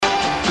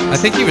I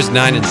think he was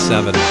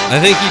 9-7. I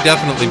think he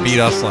definitely beat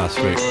us last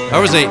week. I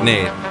was 8-8.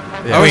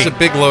 Yeah. I was a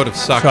big load of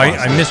suck. So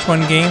I missed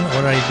one game.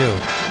 What did I do?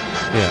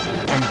 Yeah.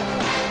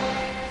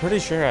 I'm pretty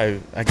sure I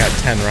got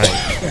 10 right.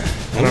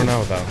 I don't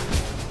know though.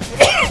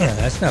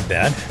 That's not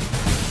bad.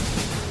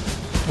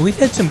 We've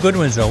had some good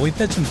ones though. We've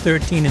had some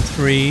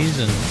 13-3s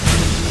and.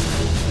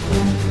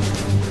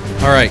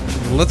 All right,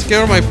 let's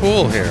go to my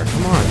pool here.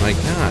 Come on, my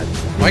God.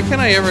 Why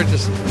can't I ever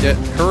just get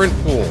current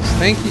pools?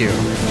 Thank you.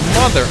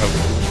 Mother of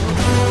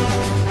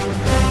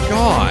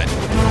God.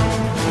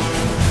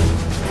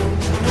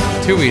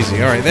 Too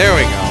easy. All right, there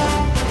we go.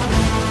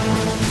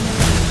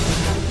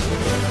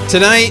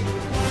 Tonight,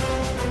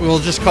 we'll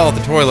just call it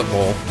the toilet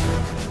bowl.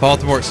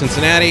 Baltimore at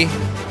Cincinnati.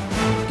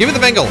 Give me the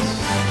Bengals.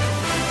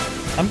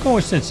 I'm going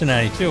with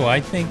Cincinnati too. I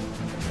think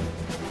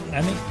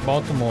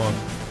Baltimore.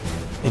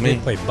 They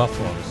did play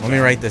Buffalo. Let me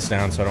write this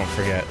down so I don't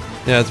forget.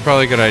 Yeah, it's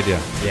probably a good idea.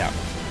 Yeah.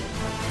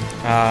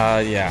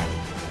 Yeah.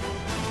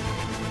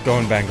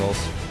 Going Bengals.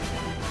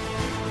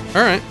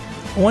 All right.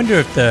 I wonder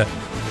if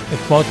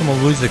Baltimore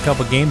loses a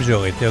couple games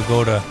early, if they'll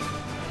go to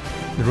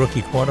the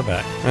rookie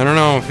quarterback. I don't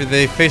know. If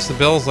they face the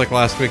Bills like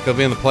last week, they'll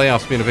be in the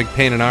playoffs being a big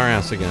pain in our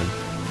ass again.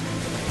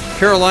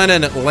 Carolina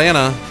and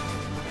Atlanta.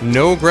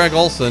 No Greg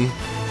Olsen.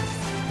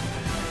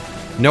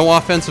 No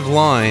offensive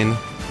line.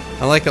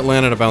 I like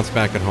Atlanta to bounce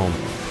back at home.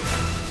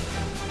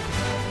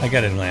 I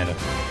got Atlanta.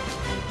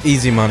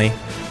 Easy money.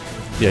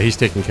 Yeah, he's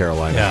taking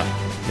Carolina. Yeah.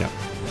 Yeah.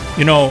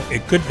 You know,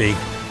 it could be.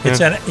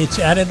 It's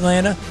at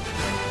Atlanta?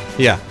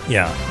 Yeah.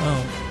 Yeah.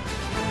 Oh.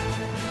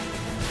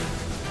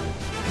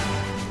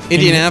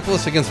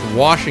 Indianapolis against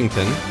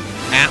Washington.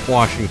 At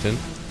Washington.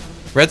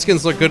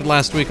 Redskins looked good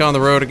last week on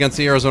the road against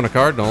the Arizona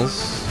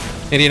Cardinals.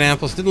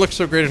 Indianapolis didn't look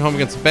so great at home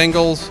against the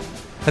Bengals.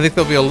 I think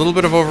there'll be a little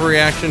bit of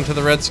overreaction to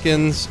the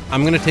Redskins.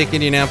 I'm going to take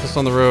Indianapolis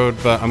on the road,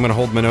 but I'm going to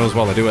hold my nose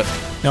while I do it.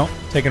 No,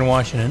 taking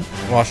Washington.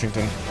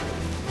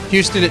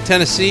 Houston at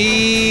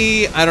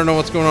Tennessee. I don't know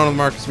what's going on with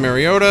Marcus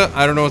Mariota.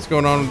 I don't know what's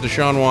going on with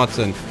Deshaun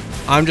Watson.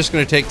 I'm just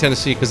going to take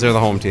Tennessee because they're the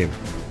home team.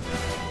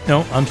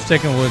 No, I'm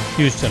sticking with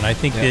Houston. I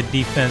think their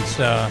defense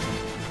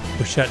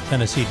will shut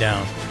Tennessee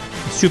down.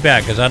 It's too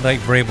bad because I'd like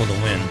Vrabel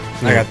to win.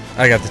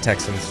 I got the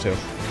Texans too.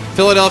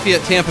 Philadelphia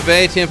at Tampa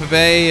Bay. Tampa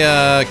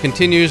Bay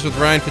continues with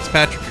Ryan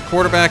Fitzpatrick at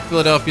quarterback.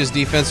 Philadelphia's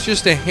defense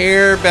just a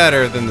hair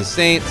better than the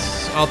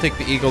Saints. I'll take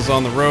the Eagles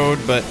on the road,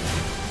 but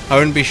I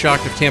wouldn't be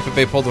shocked if Tampa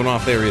Bay pulled one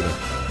off there either.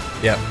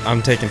 Yeah,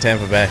 I'm taking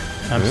Tampa Bay.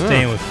 I'm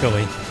staying with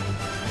Philly.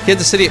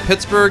 Kansas City at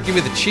Pittsburgh. Give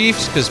me the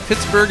Chiefs because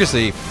Pittsburgh is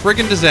a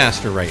friggin'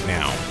 disaster right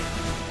now.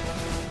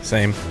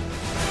 Same.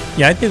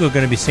 Yeah, I think we're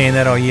going to be saying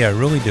that all year. I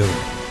really do.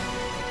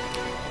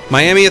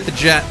 Miami at the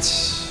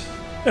Jets.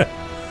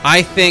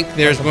 I think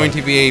there's going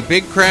to be a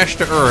big crash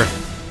to earth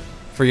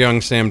for young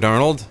Sam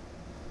Darnold.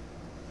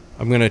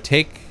 I'm going to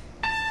take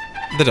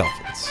the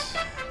Dolphins.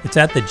 It's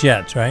at the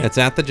Jets, right? It's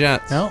at the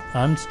Jets. No,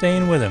 I'm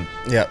staying with him.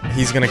 Yeah,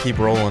 he's going to keep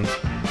rolling.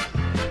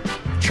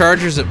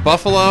 Chargers at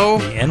Buffalo.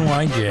 The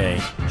NYJ.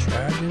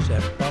 Chargers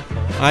at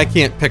Buffalo. I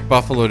can't pick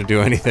Buffalo to do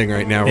anything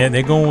right now. Yeah,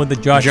 they're going with the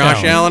Josh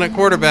Allen at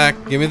quarterback.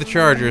 Give me the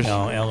Chargers.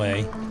 No,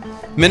 L.A.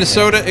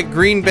 Minnesota at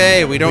Green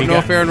Bay. We don't know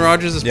if Aaron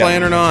Rodgers is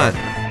playing or not.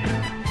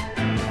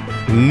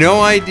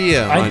 No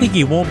idea. I think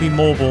he won't be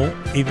mobile,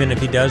 even if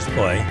he does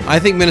play. I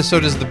think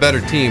Minnesota's the better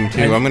team,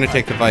 too. I'm going to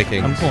take the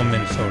Vikings. I'm going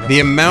Minnesota. The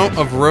amount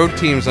of road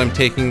teams I'm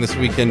taking this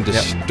weekend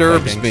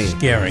disturbs me.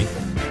 Scary.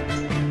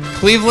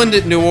 Cleveland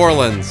at New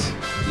Orleans.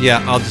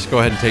 Yeah, I'll just go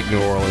ahead and take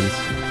New Orleans.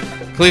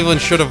 Cleveland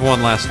should have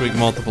won last week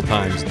multiple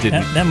times.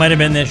 Didn't. That might have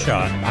been their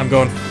shot. I'm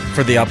going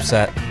for the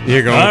upset.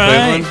 You're going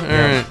with Cleveland? All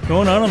right.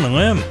 Going out on the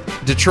limb.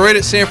 Detroit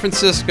at San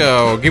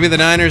Francisco. Give me the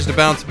Niners to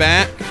bounce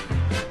back.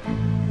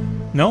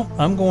 No,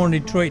 I'm going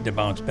Detroit to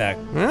bounce back.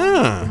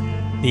 Ah.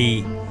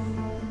 The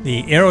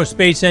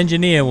aerospace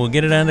engineer will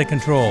get it under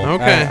control.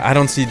 Okay. I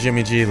don't see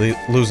Jimmy G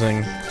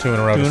losing 2 in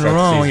a row. 2 in a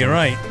row, you're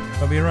right.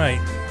 Probably right.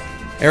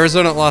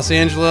 Arizona at Los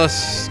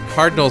Angeles.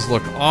 Cardinals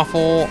look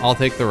awful. I'll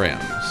take the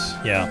Rams.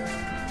 Yeah.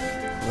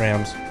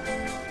 Rams.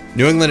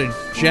 New England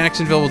at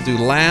Jacksonville will do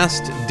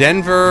last.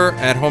 Denver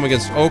at home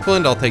against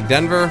Oakland. I'll take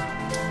Denver.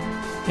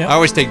 Yep. I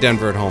always take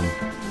Denver at home.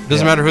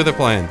 Doesn't matter who they're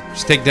playing.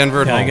 Just take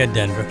Denver at home. I got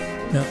Denver.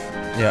 Yep.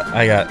 Yeah,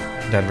 I got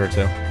Denver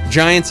too.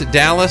 Giants at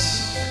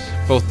Dallas.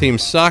 Both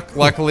teams suck.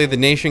 Luckily, the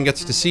nation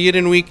gets to see it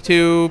in week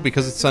 2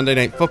 because it's Sunday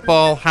Night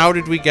Football. How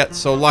did we get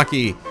so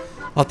lucky?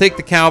 I'll take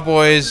the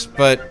Cowboys,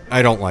 but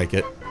I don't like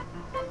it.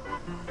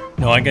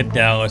 No, I got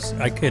Dallas.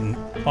 I couldn't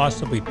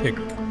possibly pick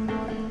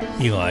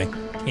Eli.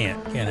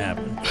 Can't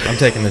happen. I'm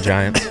taking the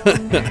Giants.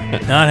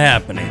 Not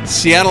happening.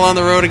 Seattle on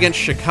the road against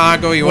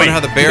Chicago. You wonder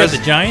how the Bears... You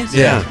got the Giants?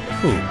 Yeah.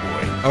 Oh,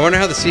 boy. I wonder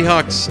how the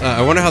Seahawks...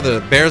 I wonder how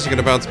the Bears are going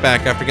to bounce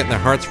back after getting their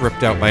hearts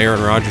ripped out by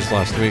Aaron Rodgers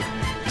last week.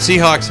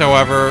 Seahawks,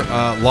 however,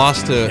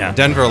 lost to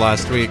Denver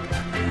last week.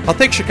 I'll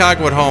take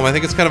Chicago at home. I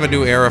think it's kind of a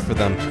new era for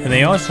them. And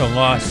they also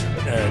lost...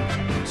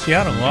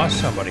 Seattle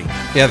lost somebody.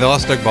 Yeah, they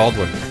lost Doug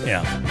Baldwin.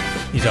 Yeah.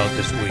 He's out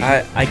this week.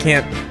 I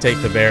can't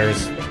take the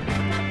Bears.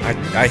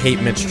 I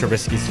hate Mitch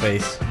Trubisky's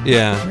face.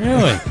 Yeah.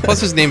 Really? Plus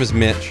his name is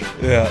Mitch.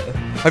 Yeah.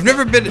 I've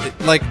never been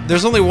like.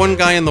 There's only one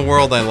guy in the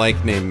world I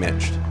like named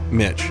Mitch.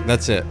 Mitch.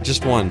 That's it.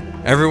 Just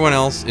one. Everyone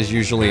else is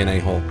usually an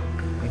a-hole.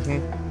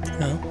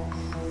 No.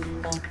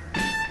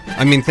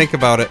 I mean, think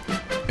about it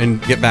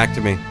and get back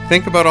to me.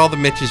 Think about all the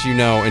Mitches you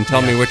know and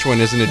tell me which one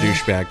isn't a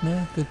douchebag.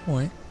 Yeah, good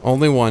point.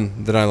 Only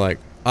one that I like.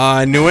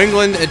 New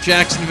England at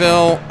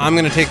Jacksonville. I'm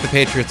going to take the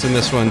Patriots in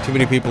this one. Too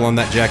many people on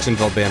that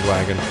Jacksonville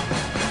bandwagon.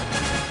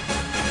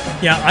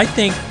 Yeah, I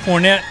think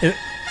Fournette.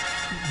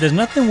 There's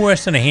nothing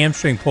worse than a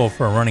hamstring pull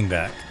for a running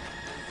back.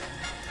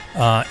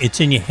 It's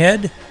in your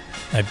head.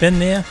 I've been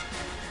there.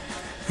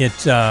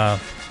 It's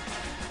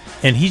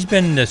and he's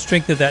been the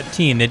strength of that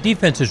team. Their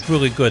defense is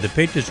really good. The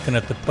Patriots are going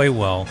to have to play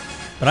well,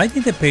 but I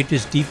think the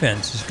Patriots'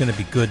 defense is going to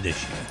be good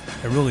this year.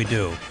 I really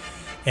do.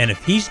 And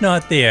if he's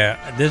not there,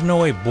 there's no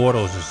way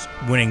Bortles is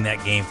winning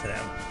that game for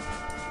them.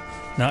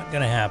 Not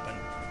going to happen.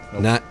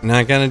 Nope.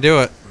 Not going to do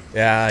it.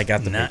 Yeah, I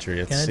got the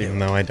Patriots, even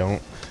though I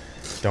don't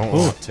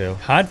want to.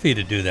 Hard for you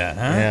to do that,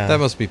 huh? Yeah. That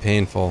must be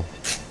painful.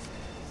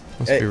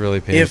 Must be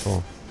really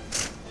painful.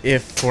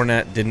 If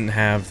Fournette didn't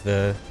have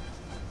the,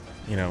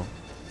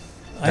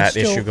 that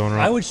issue going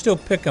wrong. I would still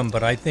pick them,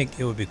 but I think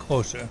it would be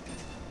closer.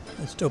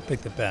 I'd still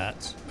pick the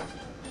Pats.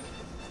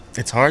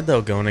 It's hard,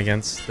 though, going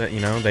against that.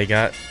 They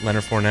got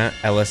Leonard Fournette,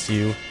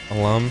 LSU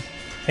alum.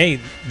 Hey,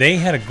 they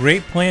had a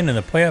great plan in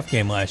the playoff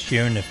game last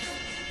year, and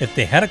if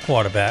they had a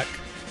quarterback,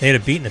 they'd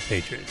have beaten the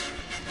Patriots.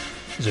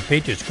 Because the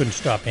Patriots couldn't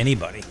stop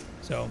anybody.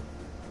 So,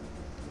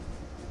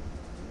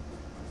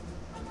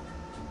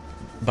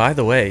 by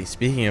the way,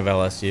 speaking of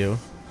LSU,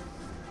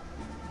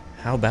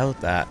 how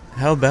about that?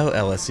 How about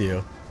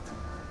LSU?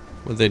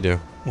 What'd they do?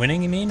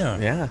 Winning, you mean?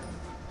 Or? Yeah.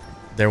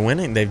 They're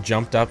winning. They've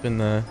jumped up in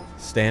the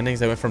standings.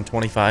 They went from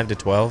 25 to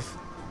 12.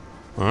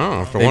 Oh,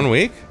 after 1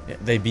 week?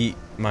 They beat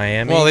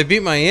Miami. Well, they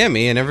beat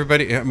Miami, and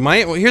everybody...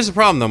 well, here's the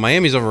problem, though.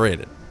 Miami's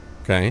overrated.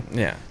 Okay?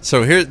 Yeah.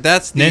 So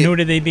that's the... Then who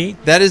did they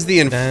beat? That is the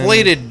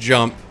inflated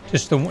jump.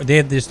 They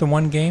had just the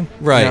one game?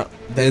 Right. No,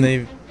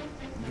 then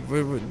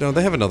No,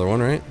 they have another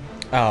one, right?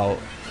 Oh,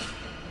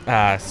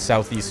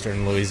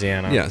 Southeastern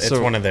Louisiana. Yeah, it's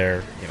so- one of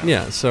their.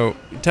 Yeah, so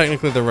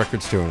technically their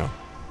record's 2-0.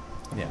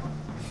 Yeah.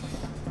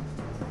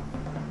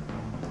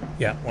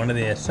 Yeah, one of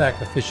their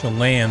sacrificial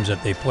lambs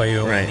that they play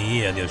over Right. in the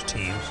year, those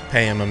teams.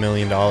 Pay him $1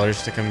 million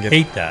to come get.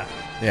 Hate that.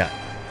 Yeah.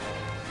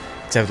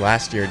 Except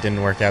last year it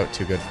didn't work out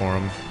too good for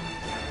them.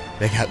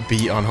 They got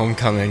beat on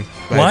homecoming.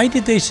 Why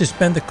did they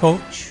suspend the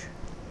coach?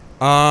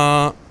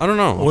 I don't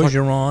know.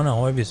 Orgeron, or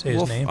however you say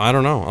his name. I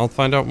don't know. I'll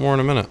find out more in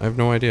a minute. I have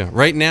no idea.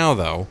 Right now,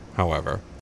 though, however,